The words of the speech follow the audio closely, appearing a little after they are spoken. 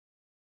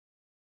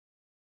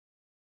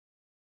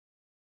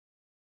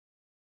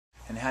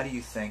And how do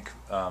you think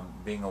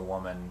being a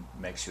woman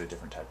makes you a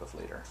different type of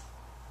leader?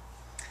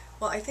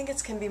 Well, I think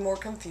it can be more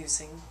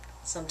confusing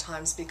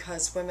sometimes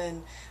because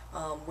women,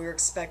 we're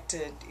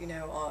expected,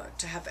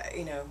 to have,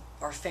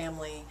 our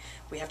family.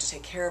 We have to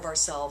take care of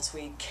ourselves.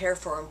 We care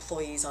for our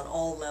employees on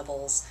all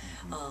levels.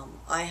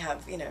 I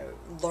have,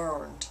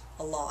 learned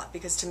a lot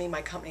because to me,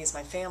 my company is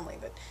my family.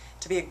 But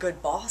to be a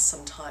good boss,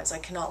 sometimes I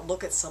cannot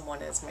look at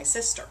someone as my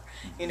sister.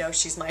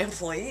 She's my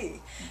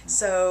employee.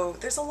 So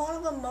there's a lot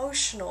of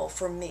emotional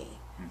for me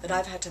that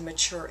I've had to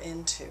mature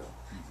into.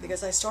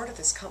 Because I started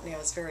this company, I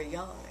was very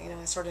young.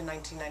 I started in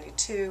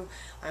 1992.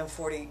 I'm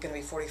going to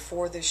be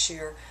 44 this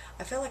year.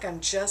 I feel like I'm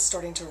just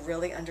starting to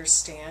really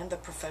understand the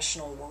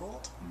professional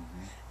world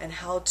and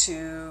how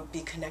to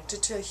be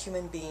connected to a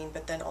human being,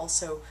 but then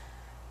also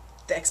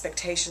the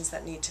expectations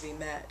that need to be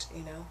met.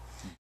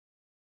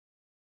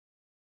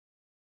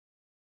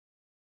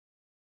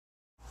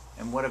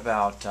 And what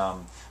about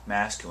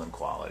masculine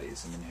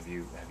qualities? I mean, have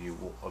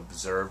you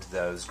observed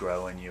those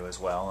grow in you as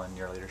well in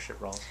your leadership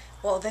roles?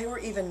 Well, they were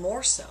even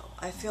more so.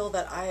 I feel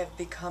that I have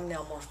become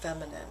now more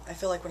feminine. I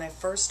feel like when I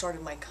first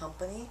started my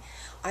company,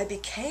 I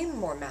became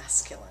more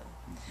masculine.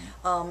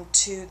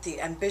 To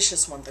the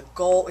ambitious one, the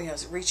goal,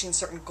 reaching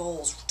certain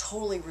goals,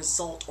 totally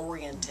result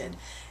oriented.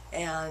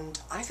 And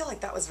I feel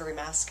like that was very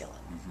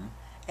masculine.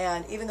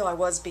 And even though I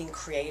was being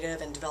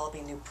creative and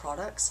developing new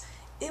products,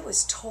 it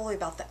was totally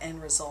about the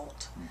end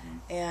result.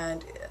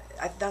 And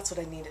that's what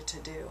I needed to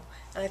do.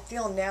 And I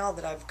feel now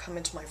that I've come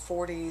into my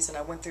 40s and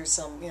I went through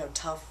some,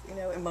 tough,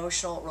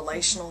 emotional,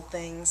 relational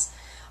things,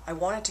 I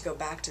wanted to go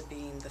back to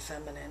being the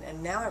feminine.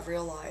 And now I've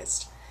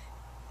realized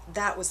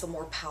that was the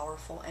more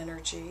powerful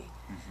energy.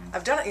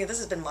 I've done it, this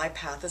has been my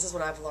path, this is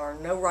what I've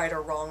learned, no right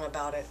or wrong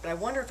about it, but I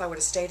wonder if I would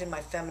have stayed in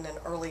my feminine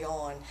early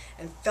on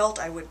and felt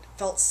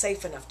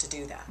safe enough to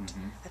do that.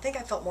 I think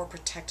I felt more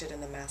protected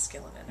in the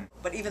masculine.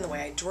 But even the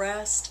way I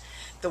dressed,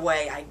 the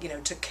way I,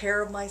 took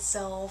care of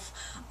myself,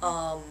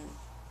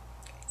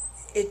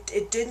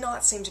 it did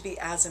not seem to be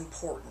as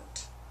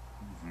important.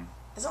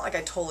 It's not like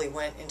I totally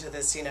went into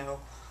this,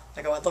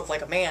 like I looked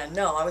like a man.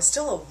 No, I was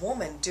still a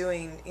woman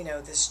doing,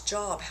 this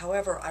job.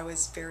 However, I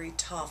was very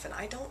tough, and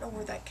I don't know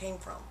where that came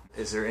from.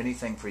 Is there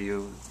anything for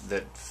you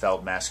that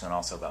felt masculine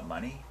also about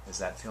money? Does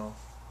that feel?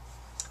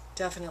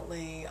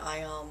 Definitely,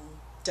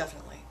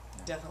 definitely,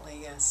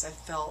 yes. I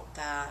felt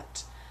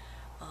that,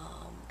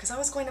 because I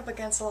was going up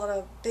against a lot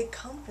of big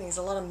companies,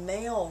 a lot of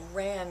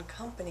male-ran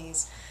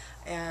companies,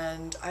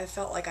 and I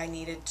felt like I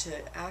needed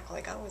to act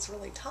like I was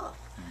really tough,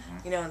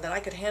 and that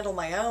I could handle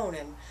my own,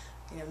 and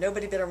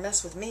nobody better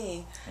mess with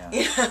me,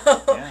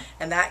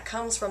 and that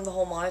comes from the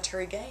whole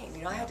monetary gain.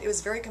 It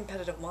was a very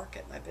competitive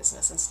market, my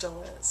business, and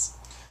still is.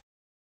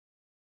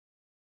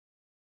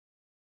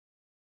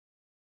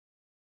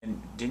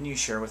 And didn't you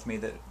share with me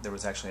that there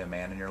was actually a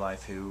man in your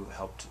life who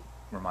helped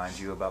remind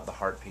you about the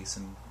heart piece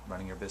in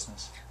running your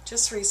business?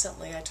 Just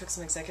recently, I took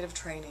some executive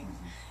training,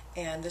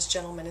 and this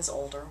gentleman is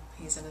older.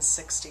 He's in his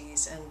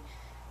 60s, and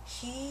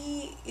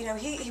he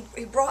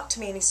brought to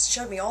me and he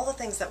showed me all the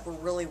things that were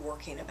really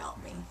working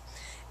about me.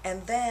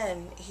 And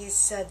then he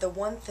said the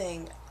one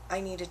thing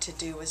I needed to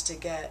do was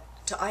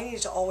I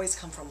needed to always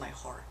come from my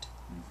heart.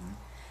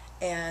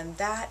 And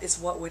that is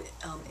what would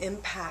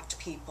impact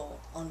people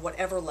on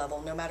whatever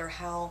level, no matter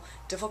how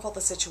difficult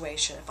the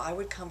situation. If I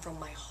would come from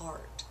my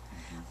heart,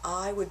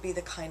 I would be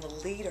the kind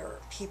of leader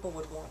people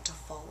would want to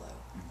follow.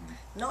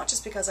 Not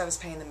just because I was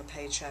paying them a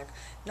paycheck,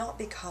 not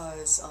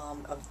because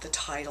of the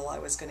title I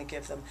was going to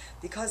give them,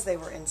 because they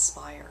were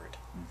inspired.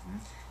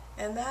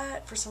 And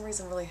that, for some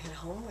reason, really hit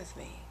home with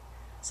me.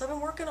 So I've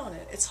been working on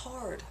it. It's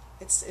hard.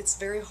 It's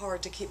very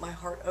hard to keep my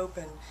heart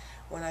open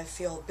when I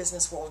feel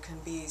business world can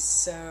be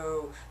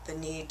so the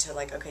need to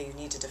okay, you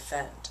need to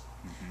defend.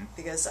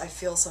 Because I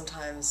feel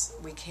sometimes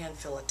we can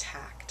feel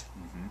attacked.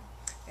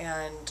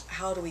 And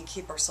how do we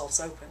keep ourselves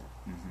open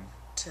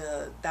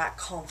to that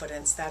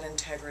confidence, that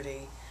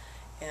integrity,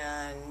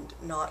 and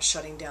not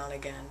shutting down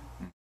again?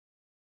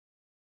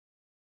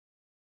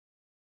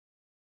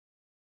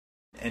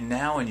 And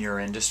now in your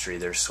industry,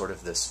 there's sort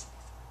of this.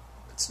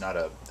 It's not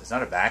a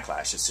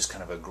backlash. It's just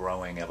kind of a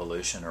growing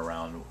evolution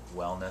around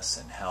wellness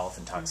and health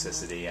and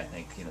toxicity. I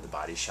think the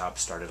Body Shop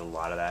started a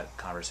lot of that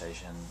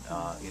conversation.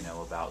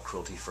 About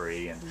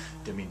cruelty-free. And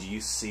I mean, do you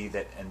see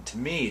that? And to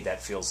me,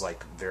 that feels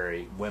like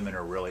women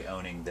are really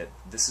owning that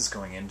this is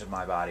going into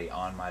my body,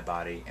 on my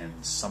body, and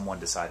someone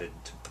decided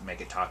to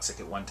make it toxic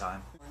at one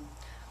time.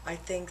 I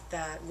think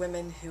that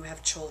women who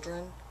have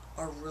children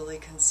are really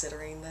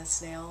considering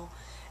this now,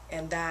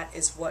 and that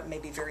is what may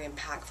be very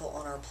impactful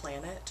on our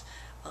planet.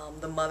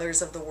 The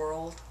mothers of the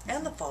world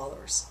and the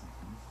fathers,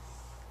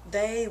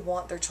 they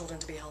want their children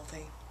to be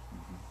healthy.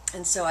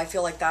 And so I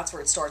feel like that's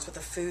where it starts, with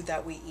the food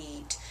that we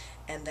eat,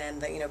 and then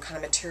the kind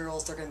of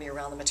materials they're going to be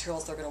around, the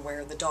materials they're going to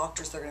wear, the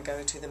doctors they're going to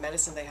go to, the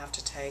medicine they have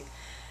to take.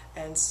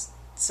 And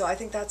so I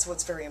think that's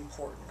what's very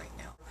important right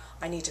now.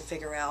 I need to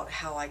figure out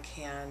how I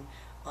can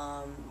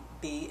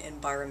be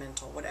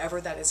environmental,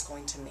 whatever that is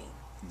going to mean.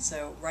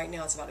 So right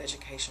now it's about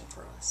education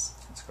for us.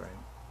 That's great.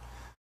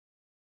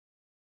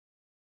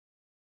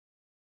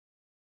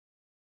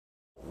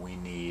 we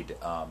need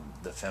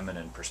the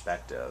feminine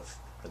perspective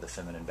or the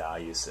feminine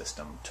value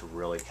system to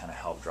really kind of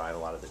help drive a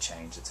lot of the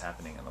change that's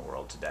happening in the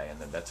world today.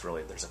 And that's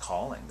really, there's a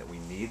calling that we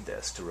need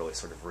this to really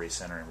sort of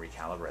recenter and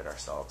recalibrate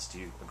ourselves. Do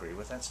you agree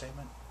with that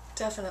statement?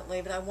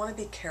 Definitely, but I want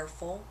to be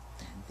careful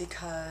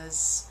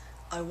because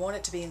I want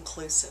it to be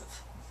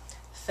inclusive.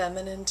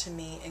 Feminine to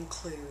me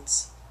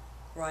includes,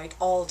 right,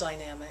 all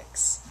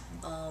dynamics,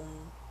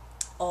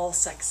 all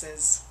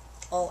sexes,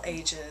 all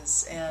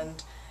ages,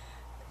 and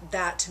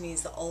that to me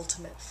is the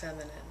ultimate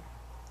feminine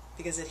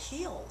because it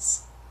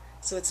heals.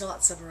 So it's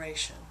not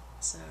separation.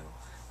 So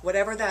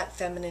whatever that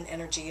feminine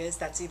energy is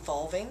that's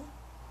evolving,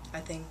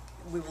 I think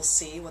we will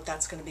see what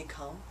that's going to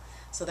become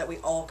so that we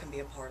all can be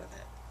a part of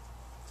it.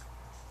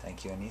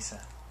 Thank you,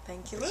 Anisa.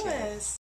 Thank you, Appreciate it. Louis.